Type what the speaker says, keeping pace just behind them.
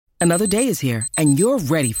Another day is here, and you're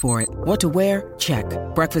ready for it. What to wear? Check.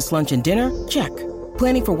 Breakfast, lunch, and dinner? Check.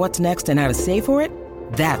 Planning for what's next and how to save for it?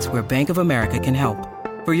 That's where Bank of America can help.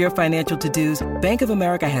 For your financial to-dos, Bank of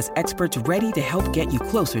America has experts ready to help get you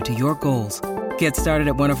closer to your goals. Get started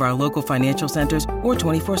at one of our local financial centers or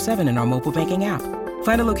 24/7 in our mobile banking app.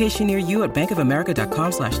 Find a location near you at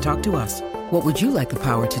bankofamerica.com/talktous. What would you like the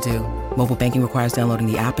power to do? Mobile banking requires downloading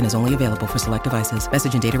the app and is only available for select devices.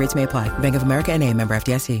 Message and data rates may apply. Bank of America N.A., member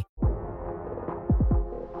FDIC.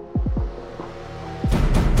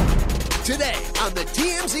 Today on the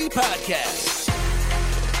TMZ Podcast.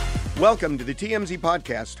 Welcome to the TMZ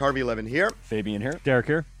Podcast. Harvey Levin here. Fabian here. Derek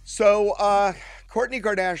here. So, Kourtney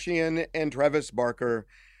Kardashian and Travis Barker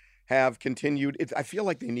have continued. I feel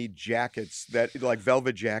like they need jackets like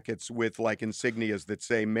velvet jackets with like insignias that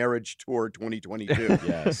say Marriage Tour 2022.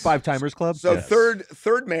 Yes. Five Timers Club. So yes.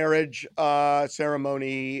 third marriage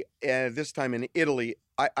ceremony, this time in Italy.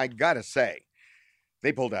 I gotta say,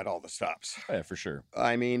 they pulled out all the stops. Oh, yeah, for sure.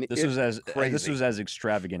 I mean, this was crazy. as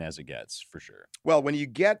extravagant as it gets, for sure. Well, when you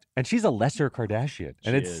get, and she's a lesser Kardashian,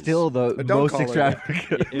 and it's is. still the most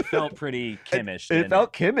extravagant. It felt pretty Kimmish. It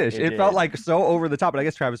felt Kimmish. It felt did. like so over the top. But I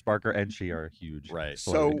guess Travis Barker and she are huge. Right.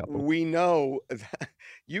 So couple. we know that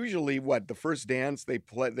usually the first dance the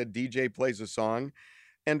DJ plays a song.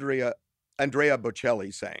 Andrea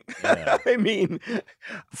Bocelli sang. Yeah. I mean,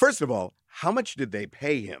 first of all, how much did they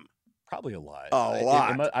pay him? Probably a lot. A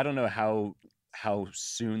lot. I don't know how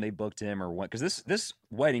soon they booked him or what, because this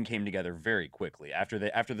wedding came together very quickly after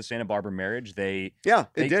the Santa Barbara marriage. It did.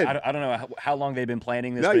 I don't know how long they've been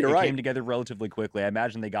planning this. No, but you're it right. came together relatively quickly. I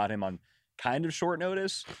imagine they got him on kind of short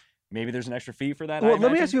notice. Maybe there's an extra fee for that. Well,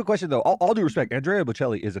 let me ask you a question, though. All due respect, Andrea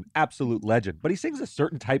Bocelli is an absolute legend, but he sings a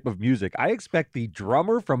certain type of music. I expect the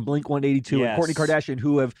drummer from Blink-182 and Kourtney Kardashian,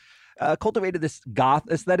 who have cultivated this goth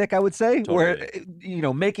aesthetic, I would say, totally.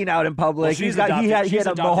 where making out in public. Well, he had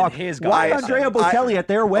a mohawk. Why Andrea Bocelli at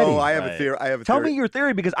their wedding? Oh, I have a theory. Tell me your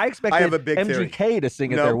theory, because I expected MGK to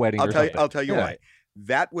sing at their wedding. I'll tell you why.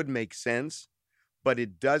 That would make sense, but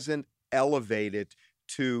it doesn't elevate it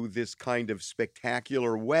to this kind of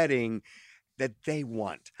spectacular wedding that they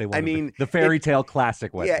want. The fairy tale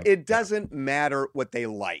classic wedding. Yeah, it doesn't matter what they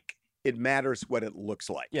like. It matters what it looks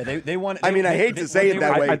like. Yeah, they want. I hate to say it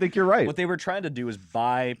that way. I think you're right. What they were trying to do is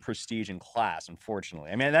buy prestige and class. Unfortunately,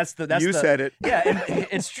 I mean that's you said it. Yeah, and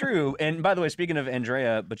it's true. And by the way, speaking of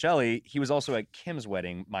Andrea Bocelli, he was also at Kim's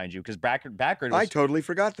wedding, mind you, because Backard. I totally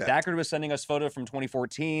forgot that. Backard was sending us photo from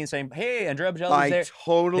 2014, saying, "Hey, Andrea Bocelli's there."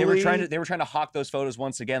 Totally. They were trying to hawk those photos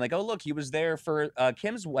once again, like, "Oh, look, he was there for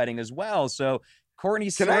Kim's wedding as well." So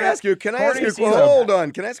Kourtney. Can I ask you? Hold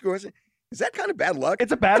on. Can I ask you a question? Is that kind of bad luck?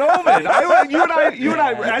 It's a bad omen. You and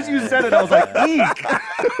I, as you said it, I was like,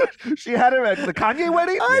 eek. She had him at the Kanye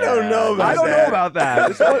wedding? I don't know about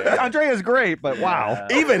that. Andrea's great, but wow.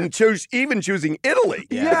 Even choosing Italy.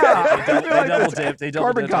 Yeah. They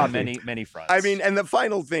double dipped on many fronts. I mean, and the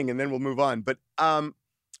final thing, and then we'll move on. But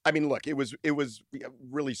look, it was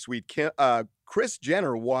really sweet. Kris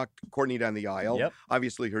Jenner walked Kourtney down the aisle. Yep.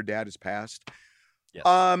 Obviously, her dad has passed.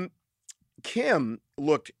 Yes. Kim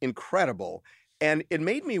looked incredible, and it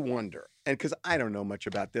made me wonder, and because I don't know much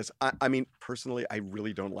about this, I mean, personally, I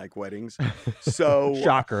really don't like weddings. So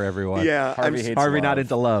shocker, everyone. Yeah, Harvey not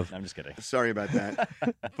into love. I'm just kidding. Sorry about that.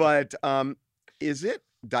 But is it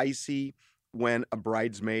dicey when a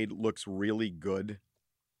bridesmaid looks really good?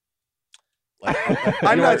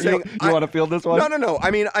 I'm not saying you want to feel this one. No.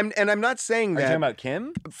 I mean, I'm not saying that. Are you talking about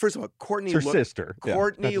Kim? First of all, Kourtney her sister.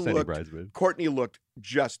 Kourtney looked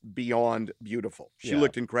just beyond beautiful. She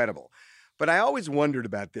looked incredible. But I always wondered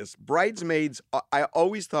about this. Bridesmaids, I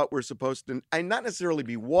always thought were supposed to, not necessarily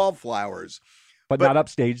be wallflowers, but not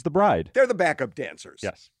upstage the bride. They're the backup dancers.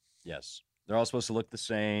 Yes. They're all supposed to look the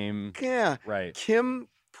same. Yeah. Right. Kim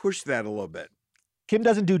pushed that a little bit. Kim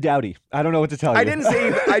doesn't do dowdy. I don't know what to tell you. I didn't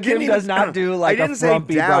say. Kim does not do like a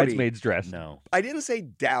frumpy bridesmaid's dress. No, I didn't say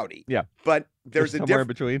dowdy. Yeah, but there's somewhere in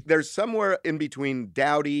between. There's somewhere in between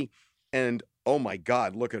dowdy and oh my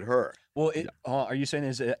God, look at her. Well, are you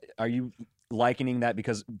saying are you likening that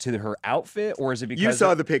because to her outfit, or is it because you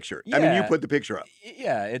saw the picture? Yeah. I mean, you put the picture up.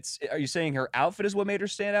 Yeah, are you saying her outfit is what made her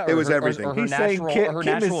stand out? It was everything. Or her He's natural, saying Kim, her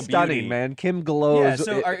Kim natural is stunning, beauty. man. Kim glows.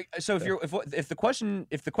 Yeah. So if the question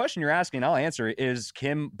you're asking, I'll answer it. Is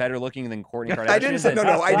Kim better looking than Kourtney Kardashian? I didn't say no.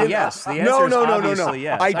 I didn't. Yes. The answer is obviously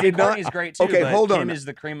yes. I did not. Kourtney's great too. Okay, but hold on. Kim is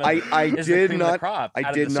the cream of the crop.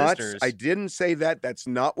 I did not. I didn't say that. That's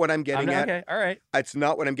not what I'm getting at. Okay. All right. That's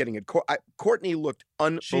not what I'm getting at. Kourtney looked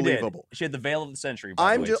unbelievable. She had the veil of the century.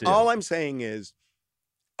 All I'm saying is,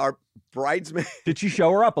 our bridesmaid. Did she show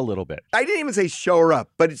her up a little bit? I didn't even say show her up,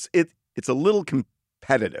 but it's a little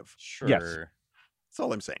competitive. Sure. Yes. That's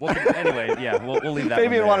all I'm saying. Well, anyway, yeah, we'll leave that.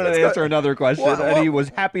 Fabian wanted to answer another question, and he was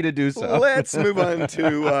happy to do so. Let's move on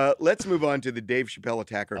to the Dave Chappelle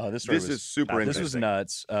attacker. Oh, this is super interesting. This was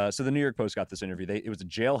nuts. So the New York Post got this interview. It was a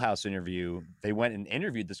jailhouse interview. They went and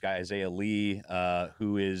interviewed this guy Isaiah Lee,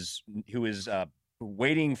 who is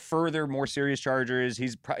waiting further, more serious charges.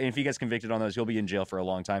 If he gets convicted on those, he'll be in jail for a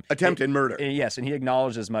long time. Attempted murder. Yes, and he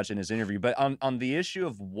acknowledged as much in his interview. But on the issue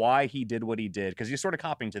of why he did what he did, because he's sort of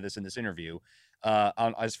copying to this in this interview,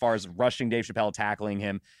 as far as rushing Dave Chappelle, tackling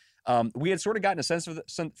him. We had sort of gotten a sense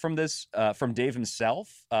from this from Dave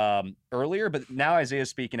himself earlier, but now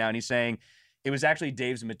Isaiah's speaking out, and he's saying it was actually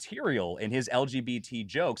Dave's material and his LGBT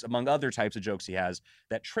jokes, among other types of jokes he has,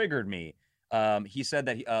 that triggered me. He said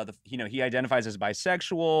that he identifies as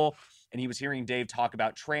bisexual, and he was hearing Dave talk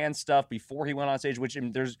about trans stuff before he went on stage. Which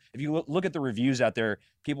if you look at the reviews out there,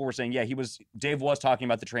 people were saying, yeah, Dave was talking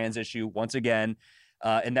about the trans issue once again,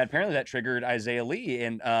 and that apparently that triggered Isaiah Lee,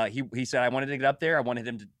 and he said, I wanted to get up there, I wanted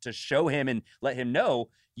him to show him and let him know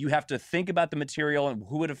you have to think about the material and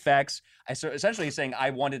who it affects. Essentially, he's saying I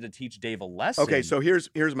wanted to teach Dave a lesson. Okay, so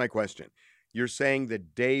here's my question. You're saying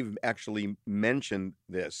that Dave actually mentioned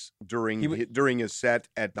this during his set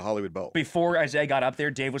at the Hollywood Bowl. Before Isaiah got up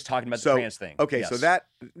there, Dave was talking about the trans thing. Okay, yes. So that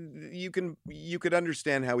you could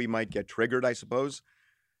understand how he might get triggered, I suppose.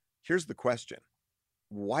 Here's the question.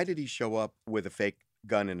 Why did he show up with a fake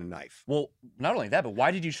gun and a knife? Well, not only that, but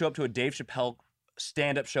why did you show up to a Dave Chappelle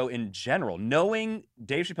stand-up show in general, knowing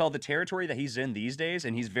Dave Chappelle, the territory that he's in these days,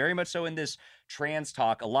 and he's very much so in this trans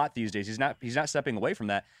talk a lot these days. He's not stepping away from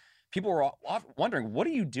that. People were wondering, what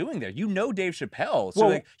are you doing there? You know Dave Chappelle.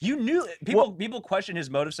 So you knew, people question his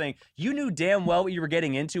motive, saying you knew damn well what you were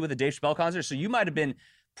getting into with a Dave Chappelle concert, so you might have been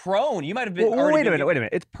prone. You might have been. Well, wait a minute.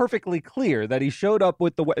 It's perfectly clear that he showed up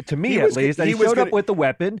with he showed up with the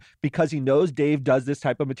weapon because he knows Dave does this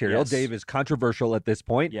type of material. Yes. Dave is controversial at this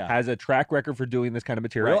point, has a track record for doing this kind of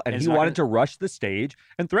material, right. And he wanted to rush the stage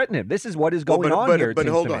and threaten him. This is what is going on here. But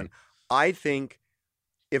hold on. I think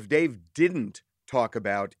if Dave didn't talk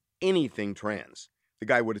about anything trans, the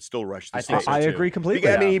guy would have still rushed the stage. I agree completely.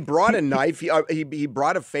 I mean, he brought a knife. He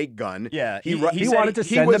brought a fake gun. Yeah, he wanted to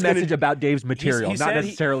send a message about Dave's material, not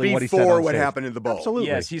necessarily what he said before what happened in the bowl. Absolutely.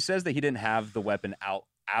 Yes, he says that he didn't have the weapon out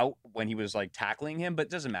when he was like tackling him, but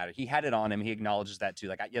it doesn't matter. He had it on him. He acknowledges that too.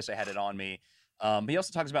 Like, yes, I had it on me. But he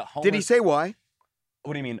also talks about homeless. Did he say why?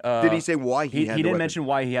 What do you mean? Did he say why he had the weapon? He didn't mention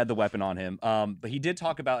why he had the weapon on him. But he did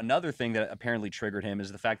talk about another thing that apparently triggered him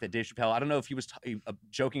is the fact that Dave Chappelle, I don't know if he was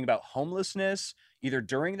joking about homelessness either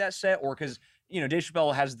during that set or because, Dave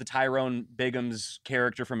Chappelle has the Tyrone Bigham's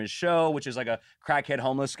character from his show, which is like a crackhead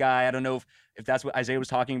homeless guy. I don't know if that's what Isaiah was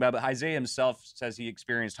talking about, but Isaiah himself says he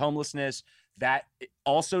experienced homelessness. That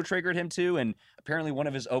also triggered him too. And apparently one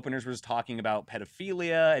of his openers was talking about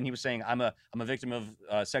pedophilia, and he was saying, I'm a victim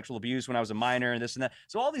of sexual abuse when I was a minor and this and that.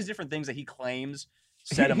 So all these different things that he claims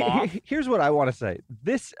set him off. Here's what I want to say.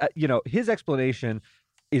 This, his explanation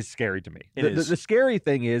is scary to me. The scary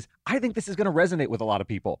thing is, I think this is going to resonate with a lot of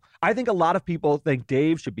people. I think a lot of people think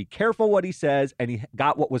Dave should be careful what he says, and he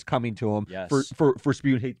got what was coming to him for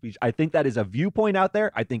spewing hate speech. I think that is a viewpoint out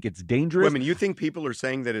there. I think it's dangerous. Wait a minute, you think people are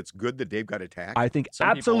saying that it's good that Dave got attacked? I think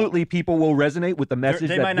absolutely people will resonate with the message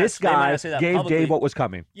that this guy gave Dave what was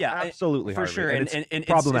coming. Yeah, absolutely, for Harvey. sure. And it's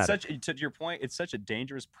problematic. to your point, it's such a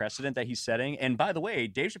dangerous precedent that he's setting. And by the way,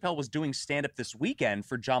 Dave Chappelle was doing stand-up this weekend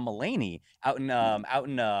for John Mulaney out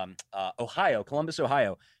in Ohio, Columbus,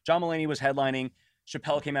 Ohio. John Mulaney was headlining.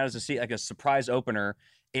 Chappelle came out as a surprise opener.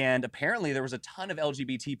 And apparently there was a ton of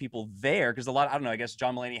LGBT people there because I don't know, I guess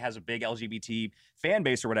John Mulaney has a big LGBT fan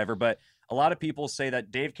base or whatever, but a lot of people say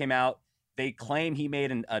that Dave came out. They claim he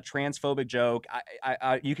made a transphobic joke.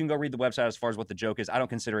 You can go read the website as far as what the joke is. I don't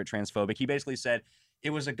consider it transphobic. He basically said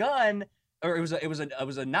it was a gun, or it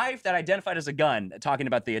was a knife that identified as a gun, talking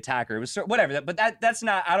about the attacker. It was whatever, but that's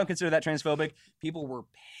not. I don't consider that transphobic. People were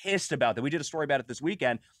pissed about that. We did a story about it this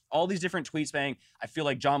weekend. All these different tweets saying, "I feel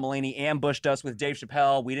like John Mulaney ambushed us with Dave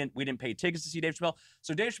Chappelle. We didn't pay tickets to see Dave Chappelle."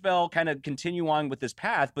 So Dave Chappelle kind of continue on with this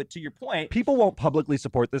path. But to your point, people won't publicly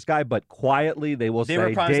support this guy, but quietly they will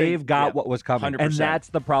say Dave got what was coming, 100%. And that's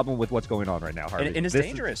the problem with what's going on right now, Harvey. And it's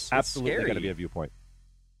dangerous. It's absolutely going to be a viewpoint.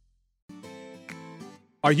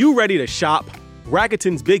 Are you ready to shop?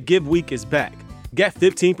 Rakuten's Big Give Week is back. Get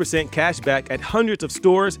 15% cash back at hundreds of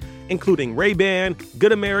stores, including Ray-Ban,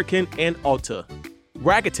 Good American, and Ulta.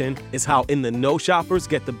 Rakuten is how in-the-know shoppers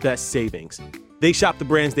get the best savings. They shop the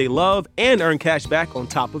brands they love and earn cash back on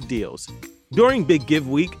top of deals. During Big Give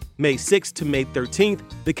Week, May 6th to May 13th,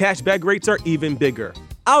 the cashback rates are even bigger.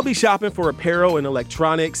 I'll be shopping for apparel and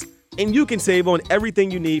electronics, And you can save on everything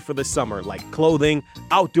you need for the summer, like clothing,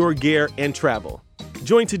 outdoor gear, and travel.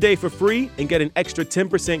 Join today for free and get an extra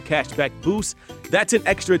 10% cashback boost. That's an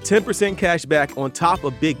extra 10% cashback on top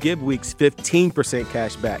of Big Give Week's 15%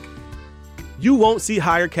 cashback. You won't see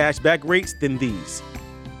higher cashback rates than these.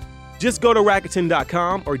 Just go to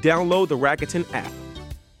Rakuten.com or download the Rakuten app.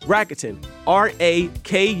 Rakuten,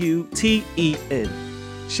 Rakuten.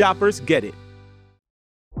 Shoppers get it.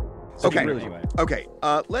 Okay.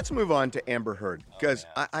 Let's move on to Amber Heard, because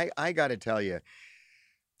I got to tell you,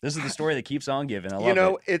 this is the story that keeps on giving. I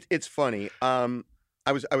love it. It's funny. I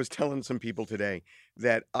was telling some people today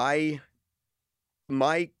that my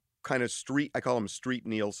kind of street, I call them street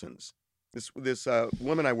Nielsen's. This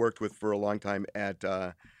woman I worked with for a long time at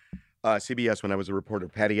CBS when I was a reporter,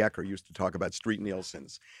 Patty Ecker, used to talk about street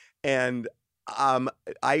Nielsen's, and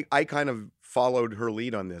I kind of followed her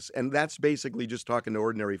lead on this, and that's basically just talking to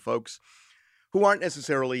ordinary folks who aren't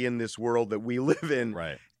necessarily in this world that we live in.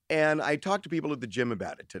 Right. And I talked to people at the gym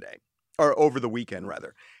about it today, or over the weekend,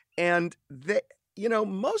 rather. And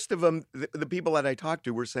most of them, the people that I talked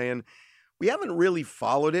to were saying, we haven't really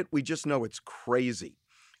followed it. We just know it's crazy.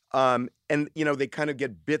 And they kind of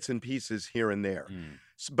get bits and pieces here and there.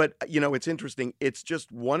 But, it's interesting. It's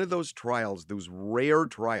just one of those trials, those rare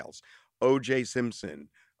trials. O.J. Simpson,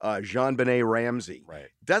 Jean-Benet Ramsey. Right.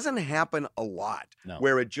 Doesn't happen a lot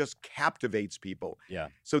where it just captivates people. Yeah.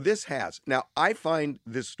 So this has. Now, I find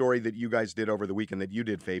this story that you guys did over the weekend, that you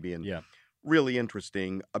did, Fabian, really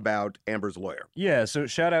interesting, about Amber's lawyer. Yeah, so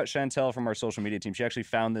shout out Chantel from our social media team. She actually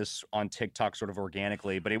found this on TikTok sort of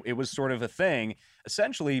organically, but it was sort of a thing.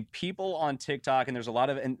 Essentially, people on TikTok, and there's a lot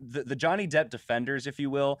of, and the Johnny Depp defenders, if you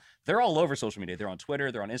will, they're all over social media. They're on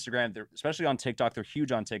Twitter, they're on Instagram, they're especially on TikTok. They're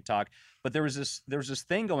huge on TikTok. But there was this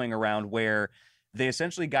thing going around where they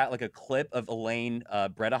essentially got like a clip of Elaine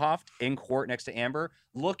Bredehoft in court next to Amber,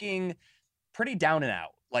 looking pretty down and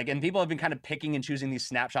out. And people have been kind of picking and choosing these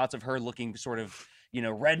snapshots of her looking sort of,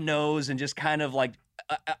 red nose and just kind of like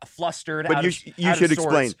flustered. But you should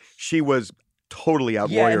explain. She was totally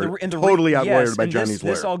outlawyered, totally outlawyered by Johnny's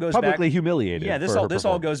lawyer. This all goes publicly back, humiliated. Yeah, this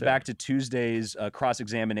all goes back to Tuesday's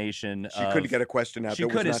cross-examination. She couldn't get a question out. She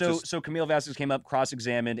couldn't. So Camille Vasquez came up,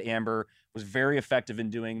 cross-examined Amber, was very effective in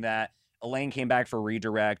doing that. Elaine came back for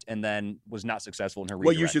redirect and then was not successful in her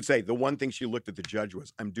redirect. Well, you should say the one thing she looked at the judge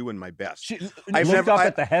was, "I'm doing my best." She looked up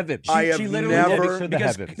at the heavens. She literally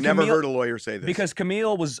never heard a lawyer say this, because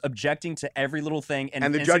Camille was objecting to every little thing,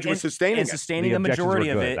 and the judge was sustaining the majority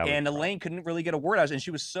of it, and Elaine couldn't really get a word out, and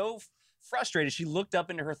she was so frustrated. She looked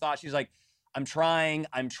up into her thoughts. She's like, I'm trying.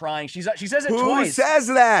 She says it twice. Who says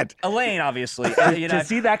that? Elaine, obviously. To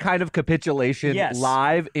see that kind of capitulation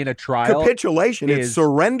live in a trial. Capitulation, it's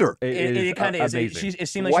surrender. It kind of is. It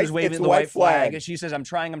seemed like she was waving the white flag. She says, I'm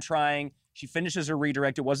trying. She finishes her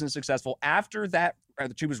redirect. It wasn't successful. After that,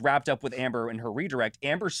 she was wrapped up with Amber in her redirect.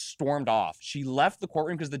 Amber stormed off. She left the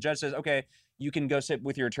courtroom because the judge says, okay, you can go sit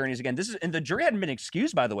with your attorneys again. And the jury hadn't been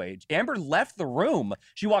excused, by the way. Amber left the room.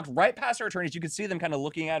 She walked right past her attorneys. You could see them kind of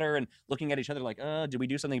looking at her and looking at each other like, did we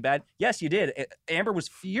do something bad? Yes, you did. Amber was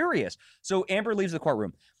furious. So Amber leaves the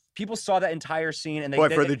courtroom. People saw that entire scene, and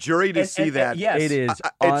for the jury to see that, yes, it is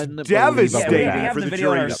it's devastating. We have for the the video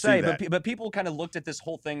on jury our to site, see that. but people kind of looked at this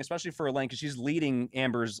whole thing, especially for Elaine, because she's leading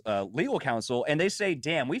Amber's legal counsel, and they say,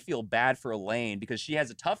 "Damn, we feel bad for Elaine because she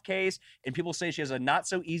has a tough case, and people say she has a not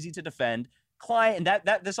so easy to defend client." And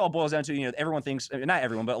that this all boils down to, everyone thinks, not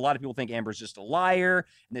everyone, but a lot of people think Amber's just a liar,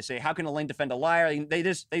 and they say, how can Elaine defend a liar? And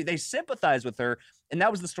they sympathize with her, and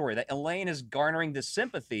that was the story, that Elaine is garnering this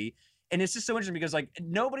sympathy. And it's just so interesting because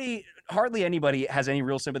hardly anybody has any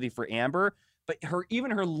real sympathy for Amber, but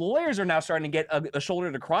even her lawyers are now starting to get a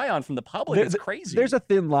shoulder to cry on from the public. It's crazy. There's a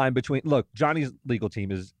thin line between, look, Johnny's legal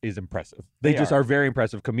team is impressive. They just are very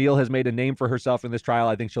impressive. Camille has made a name for herself in this trial.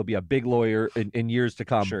 I think she'll be a big lawyer in years to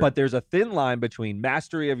come. Sure. But there's a thin line between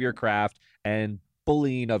mastery of your craft and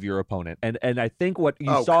bullying of your opponent. And I think what you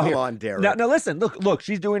saw here. Come on, Derek. Now listen, look,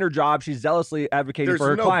 she's doing her job. She's zealously advocating for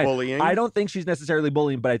her client. Bullying. I don't think she's necessarily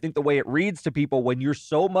bullying, but I think the way it reads to people when you're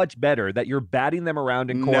so much better that you're batting them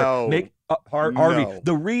around in court. Harvey,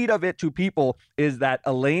 the read of it to people is that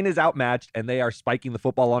Elaine is outmatched and they are spiking the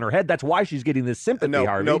football on her head. That's why she's getting this sympathy,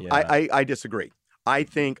 Harvey. No, I disagree. I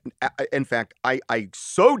think, in fact, I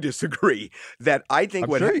so disagree that I think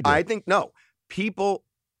people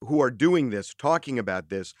who are doing this, talking about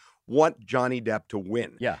this, want Johnny Depp to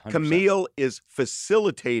win. Yeah, 100%. Camille is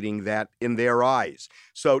facilitating that in their eyes.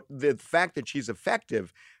 So the fact that she's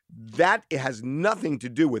effective, that has nothing to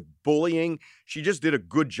do with bullying. She just did a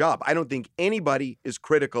good job. I don't think anybody is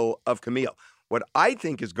critical of Camille. What I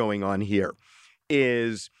think is going on here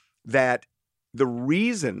is that the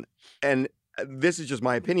reason and this is just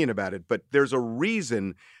my opinion about it, but there's a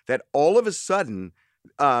reason that all of a sudden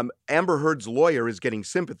Amber Heard's lawyer is getting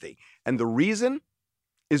sympathy. And the reason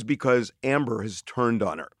is because Amber has turned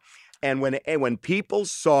on her. And when people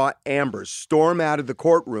saw Amber storm out of the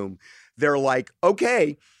courtroom, they're like,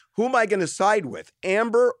 okay, who am I going to side with,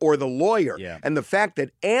 Amber or the lawyer? Yeah. And the fact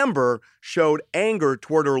that Amber showed anger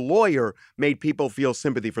toward her lawyer made people feel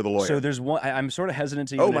sympathy for the lawyer. So there's one. I'm sort of hesitant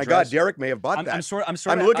to. Oh even my address, God, Derek may have bought that.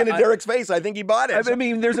 I'm looking at Derek's face. I think he bought it. I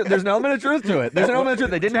mean, there's an element of truth to it. There's an element of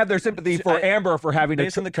truth. They didn't have their sympathy for Amber for having a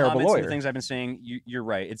based on the terrible comments lawyer. and the things I've been saying, you're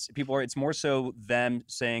right. It's more so them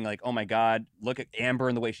saying like, oh my God, look at Amber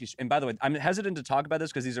and the way she's. And by the way, I'm hesitant to talk about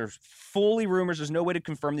this because these are fully rumors. There's no way to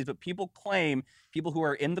confirm these, but people who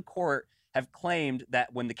are in the court have claimed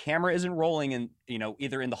that when the camera isn't rolling and,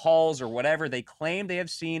 either in the halls or whatever, they claim they have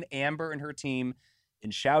seen Amber and her team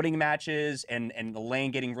in shouting matches and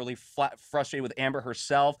Elaine getting really frustrated with Amber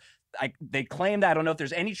herself. They claim that. I don't know if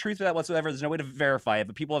there's any truth to that whatsoever. There's no way to verify it,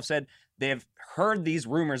 but people have said they have heard these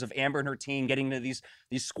rumors of Amber and her team getting into these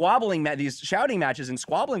squabbling, these shouting matches and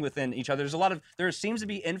squabbling within each other. There seems to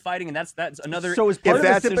be infighting, and that's another. So is part of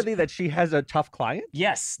the sympathy that she has a tough client?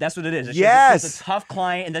 Yes, that's what it is. Yes, she's a tough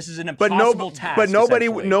client, and this is an impossible task. But nobody,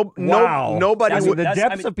 wow. nobody. The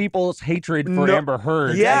depths of people's hatred for Amber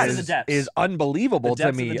Heard is unbelievable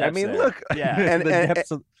to me. I mean, look,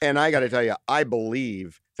 and I got to tell you, I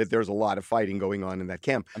believe that there's a lot of fighting going on in that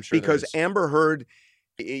camp. I'm sure because Amber Heard,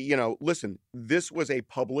 listen, this was a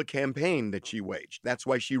public campaign that she waged. That's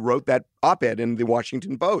why she wrote that op-ed in the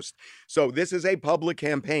Washington Post. So this is a public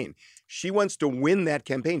campaign. She wants to win that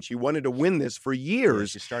campaign. She wanted to win this for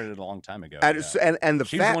years. Yeah, she started it a long time ago. And the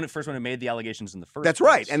she was the first one who made the allegations in the first. That's place.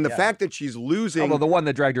 right. And the fact that she's losing. Although the one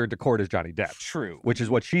that dragged her into court is Johnny Depp. True. Which is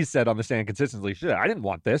what she said on the stand consistently. She said, I didn't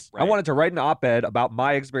want this. Right. I wanted to write an op-ed about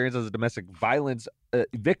my experience as a domestic violence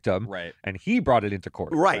victim. Right. And he brought it into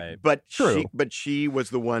court. Right. But she was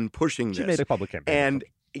the one pushing this. She made a public campaign.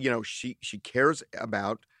 And she cares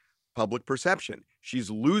about public perception.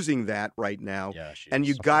 She's losing that right now. Yeah, and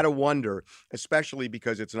you got to wonder, especially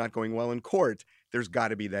because it's not going well in court, there's got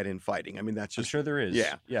to be that infighting. I mean, that's just. I'm sure there is.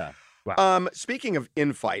 Yeah. Yeah. Wow. Speaking of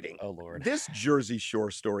infighting, oh Lord, this Jersey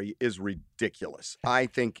Shore story is ridiculous. I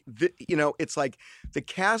think, it's like the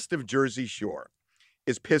cast of Jersey Shore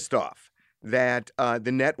is pissed off that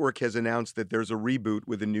the network has announced that there's a reboot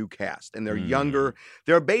with a new cast, and they're younger.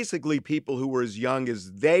 They're basically people who were as young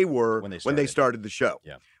as they were when they started the show.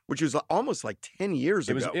 Yeah. Which was almost like 10 years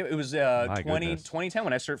ago. It was 2010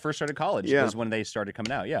 when I first started college. Yeah. Was when they started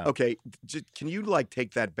coming out. Yeah. Okay. Can you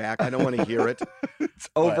take that back? I don't want to hear it. It's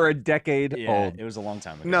over a decade old. It was a long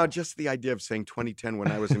time ago. No, just the idea of saying 2010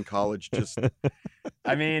 when I was in college just.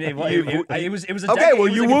 I mean, it was a okay, well,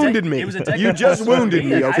 you wounded me. It was a decade. You just wounded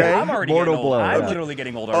me, okay? I'm already Mortal getting old. blow. I'm literally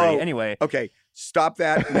getting old already. Anyway. Okay, stop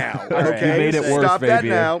that now. All right. Okay, you made it worse, stop that baby.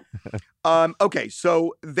 now. Okay,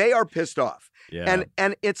 so they are pissed off. Yeah.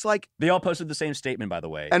 And it's like they all posted the same statement, by the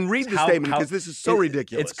way. And read the statement because this is so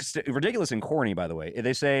ridiculous. It's ridiculous and corny, by the way.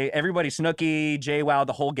 They say everybody, Snooki, JWoww,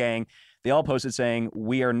 the whole gang. They all posted saying,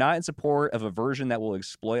 "We are not in support of a version that will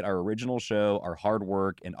exploit our original show, our hard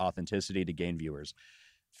work, and authenticity to gain viewers."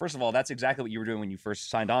 First of all, that's exactly what you were doing when you first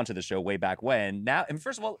signed on to the show way back when. Now, and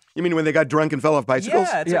first of all, you mean when they got drunk and fell off bicycles?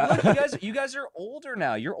 Yeah, look, you guys are older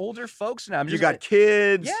now. You're older folks now. You got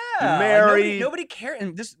kids. Yeah, you're married. Nobody cares.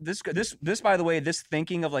 And this, by the way, this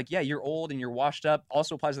thinking of like, yeah, you're old and you're washed up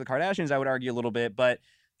also applies to the Kardashians. I would argue a little bit, but.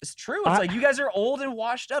 It's true. It's like you guys are old and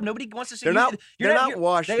washed up. Nobody wants to see They're not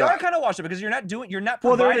washed up. They are kind of washed up because you're not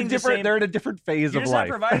providing they're in a different phase of life. You're not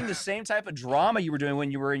providing the same type of drama you were doing when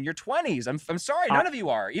you were in your 20s. I'm sorry, none of you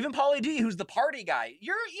are. Even Pauly D, who's the party guy.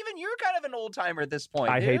 You're kind of an old timer at this point.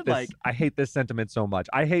 I hate this sentiment so much.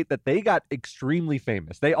 I hate that they got extremely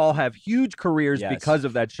famous. They all have huge careers because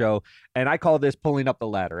of that show, and I call this pulling up the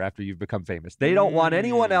ladder after you've become famous. They don't want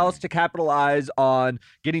anyone else to capitalize on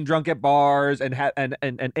getting drunk at bars and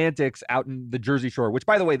antics out in the Jersey Shore, which,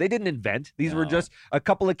 by the way, they didn't invent. These were just a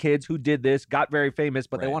couple of kids who did this, got very famous,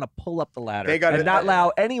 but they want to pull up the ladder and not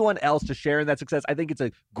allow anyone else to share in that success. I think it's a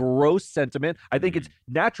gross sentiment. I think it's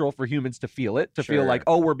natural for humans to feel it, to feel like,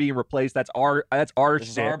 oh, we're being replaced. That's our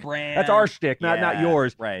shtick. Our brand. That's our shtick, not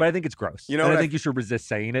yours. Right. But I think it's gross. I think you should resist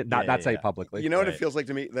saying it, not say it publicly. You know what it feels like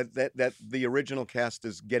to me? That the original cast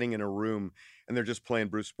is getting in a room and they're just playing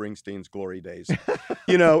Bruce Springsteen's Glory Days.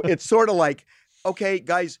 It's sort of like, okay,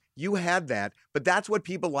 guys, You had that, but that's what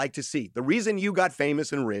people like to see. The reason you got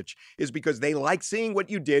famous and rich is because they like seeing what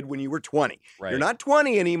you did when you were 20. Right. You're not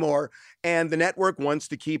 20 anymore, and the network wants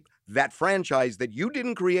to keep that franchise that you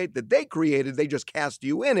didn't create, that they created. They just cast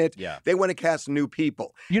you in it. Yeah. They want to cast new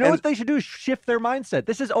people. You know what they should do is shift their mindset.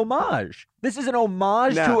 This is homage. This is an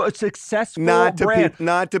homage to a successful brand.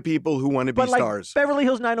 Not to people who want to be stars. Beverly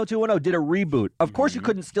Hills 90210 did a reboot. Of course, you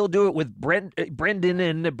couldn't still do it with Brendan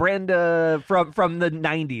and Brenda from the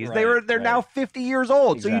 90s. Right, They're now 50 years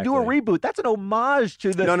old. Exactly. So you do a reboot. That's an homage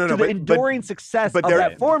to the, but enduring success of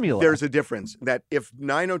that formula. There's a difference that if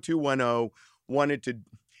 90210 wanted to,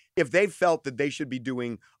 if they felt that they should be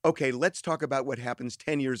doing, okay, let's talk about what happens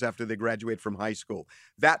 10 years after they graduate from high school.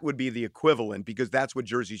 That would be the equivalent, because that's what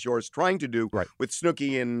Jersey Shore is trying to do with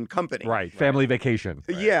Snooki and company. Right, family vacation.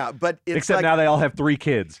 Yeah, but it's except now they all have 3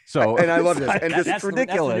 kids. So and I love this. And that's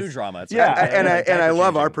ridiculous. That's the new drama. It's and I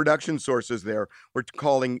love our production sources there. We're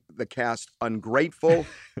calling the cast ungrateful,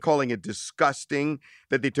 calling it disgusting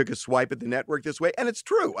that they took a swipe at the network this way, and it's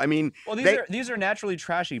true. I mean, well, these are naturally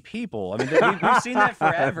trashy people. I mean, we've seen that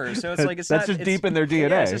forever. So it's like that's just deep in their DNA.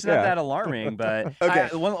 Yeah, it's just not that alarming. But okay.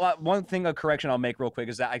 One thing of correction I'll make real quick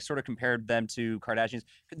is that I sort of compared them to Kardashians.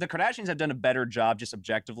 The Kardashians have done a better job, just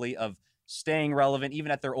objectively, of staying relevant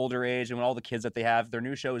even at their older age, and when all the kids that they have, their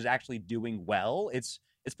new show is actually doing well. It's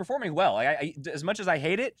performing well. As much as I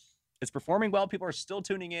hate it, it's performing well. People are still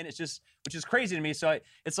tuning in. It's just, which is crazy to me. So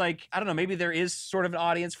it's like, I don't know, maybe there is sort of an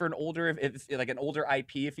audience for an older, like an older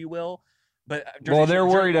IP, if you will. But they're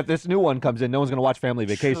worried if this new one comes in, no one's going to watch Family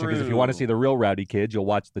Vacation, because if you want to see the real rowdy kids, you'll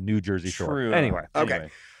watch the new Jersey Shore. Anyway. Okay.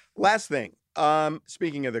 Last thing.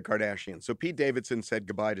 Speaking of the Kardashians, so Pete Davidson said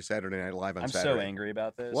goodbye to Saturday Night Live on Saturday. I'm so angry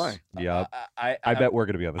about this. Why? Yeah. I bet we're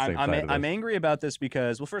going to be on the same side of this. I'm angry about this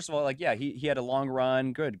because, well, first of all, he had a long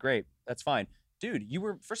run. Good, great. That's fine. Dude,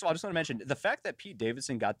 first of all, I just want to mention the fact that Pete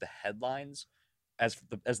Davidson got the headlines as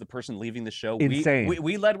the person leaving the show. Insane.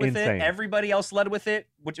 We led with Insane. it. Everybody else led with it,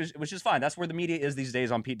 which is fine. That's where the media is these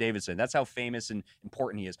days on Pete Davidson. That's how famous and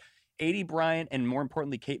important he is. Aidy Bryant and, more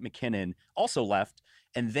importantly, Kate McKinnon also left.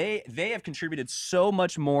 And they have contributed so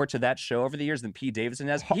much more to that show over the years than Pete Davidson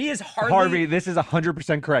has. He is hardly... Harvey, this is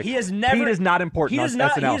 100% correct. He is never... Pete is not important on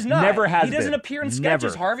SNL. He is not. Never has been. He doesn't appear in sketches,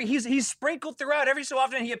 Never. Harvey. He's sprinkled throughout every so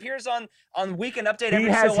often. He appears on Weekend Update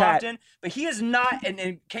every so often. But he is not...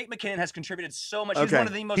 And Kate McKinnon has contributed so much. He's one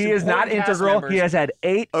of the most He is not integral. He has had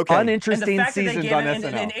 8 uninteresting seasons on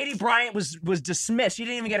SNL. And Aidy Bryant was dismissed. She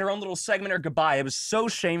didn't even get her own little segment or goodbye. It was so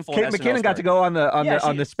shameful. Kate McKinnon got to go on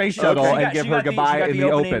the space shuttle and give her goodbye in the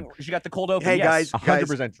open. She got the cold open. Hey, yes.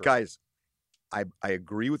 100% true. Guys, I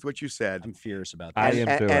agree with what you said. I'm furious about I that.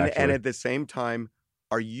 am too, and actually. at the same time,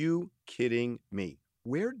 are you kidding me?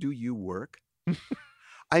 Where do you work?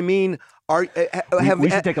 I mean, we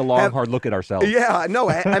should take a long, hard look at ourselves. Yeah, no,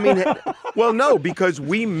 I mean, well, no, because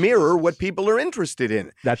we mirror what people are interested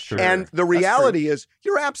in. That's true. And the reality is,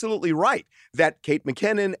 you're absolutely right that Kate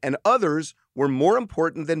McKinnon and others were more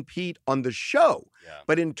important than Pete on the show. Yeah.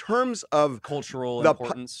 But in terms of cultural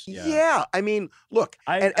importance, I mean, look,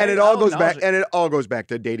 it all goes back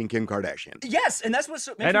to dating Kim Kardashian. Yes, and that's what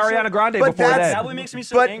makes and me Ariana Grande but before that. That what makes me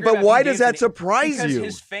so angry. But about why Pete does that Davidson. surprise because you?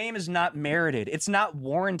 His fame is not merited. It's not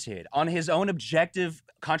warranted on his own objective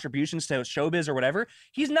contributions to showbiz or whatever.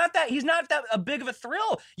 He's not that a big of a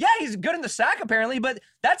thrill. Yeah, he's good in the sack apparently, but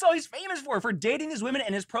that's all he's famous for dating these women,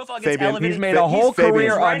 and his profile gets elevated. He's made a whole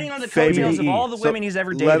career riding on the coattails of all the women he's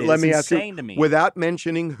ever dated. Let me ask insane to me. Without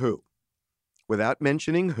mentioning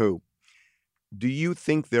who, do you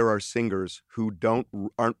think there are singers who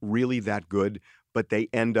aren't really that good, but they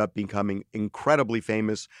end up becoming incredibly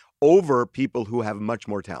famous over people who have much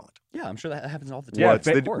more talent? Yeah, I'm sure that happens all the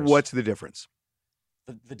time. What's the difference?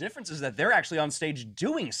 The difference is that they're actually on stage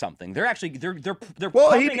doing something. They're actually they're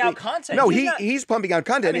pumping out content. No, he's pumping out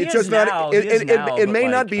content. I mean, it's just not. It may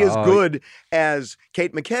not be as good as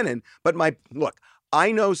Kate McKinnon, but look,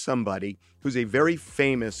 I know somebody who's a very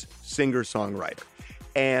famous singer-songwriter,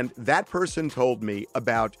 and that person told me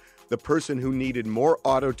about the person who needed more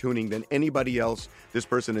auto-tuning than anybody else this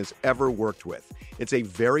person has ever worked with. It's a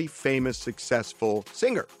very famous, successful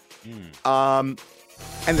singer.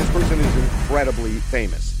 And this person is incredibly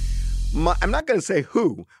famous. I'm not going to say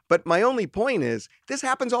who, but my only point is this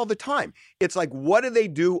happens all the time. It's like, what do they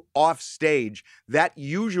do off stage that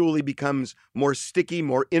usually becomes more sticky,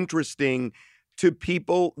 more interesting to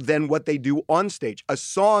people than what they do on stage? A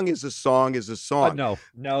song is a song is a song. No.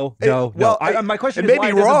 Well, my question it is may why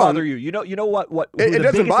be it doesn't wrong. bother you. You know what? It The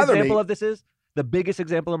doesn't biggest bother example me. of this is the biggest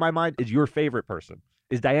example in my mind is your favorite person,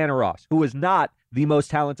 is Diana Ross, who is not the most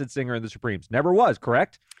talented singer in the Supremes. Never was,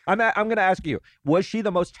 correct? I'm going to ask you, was she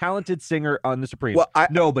the most talented singer on the Supremes? Well,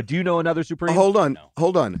 no, but do you know another Supreme? Hold on. No.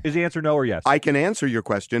 Hold on. Is the answer no or yes? I can answer your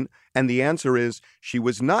question, and the answer is she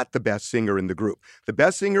was not the best singer in the group. The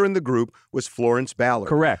best singer in the group was Florence Ballard.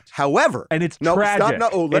 Correct. However, and it's no, tragic. Stop, no,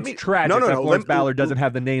 oh, let it's me, tragic no, that no, Florence Ballard doesn't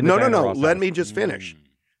have the name that Diana Ross let has. me just finish.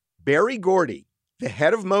 Berry Gordy, the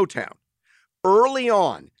head of Motown, early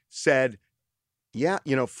on said, yeah,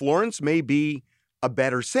 Florence may be a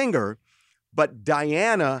better singer, but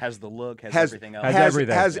Diana has the look, has everything else.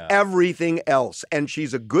 Has everything else. And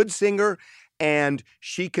she's a good singer, and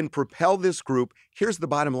she can propel this group. Here's the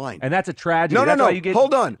bottom line. And that's a tragedy. No, that's why you get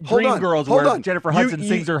hold on. Girls where Jennifer Hudson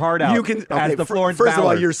sings her heart out as the Florence First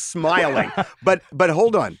Ballard. of all, you're smiling. but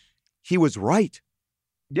hold on. He was right.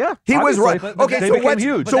 Yeah, he was right. Okay,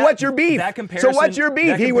 what's your beef? So what's your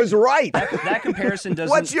beef? He was right. That comparison doesn't.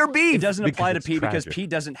 What's your beef? It doesn't apply to it's Pete tragic. because Pete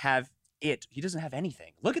doesn't have it. He doesn't have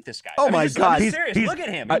anything. Look at this guy. Oh my God, I'm serious. Look at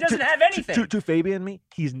him. He doesn't have anything. To Fabian and me,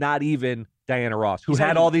 he's not even Diana Ross, who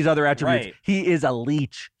had all these other attributes. Right. He is a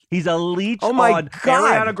leech. He's a leech on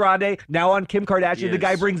Ariana Grande, now on Kim Kardashian. The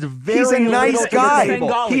guy brings He's a nice guy.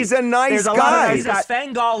 He's a nice guy. He's a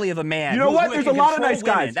Svengali of a man. You know what? There's a lot of nice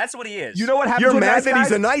guys. That's what he is. You know what happens You're with mad nice that guys?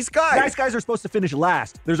 he's a nice guy. Nice guys are supposed to finish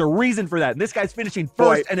last. There's a reason for that. And this guy's finishing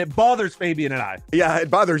first, and it bothers Fabian and I. Yeah,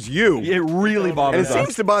 it bothers you. It really bothers us. And it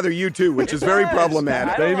seems to bother you too, which is very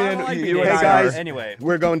problematic. I don't like hey guys, anyway,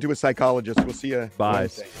 we're going to a psychologist. We'll see you Bye.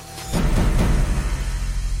 Wednesday.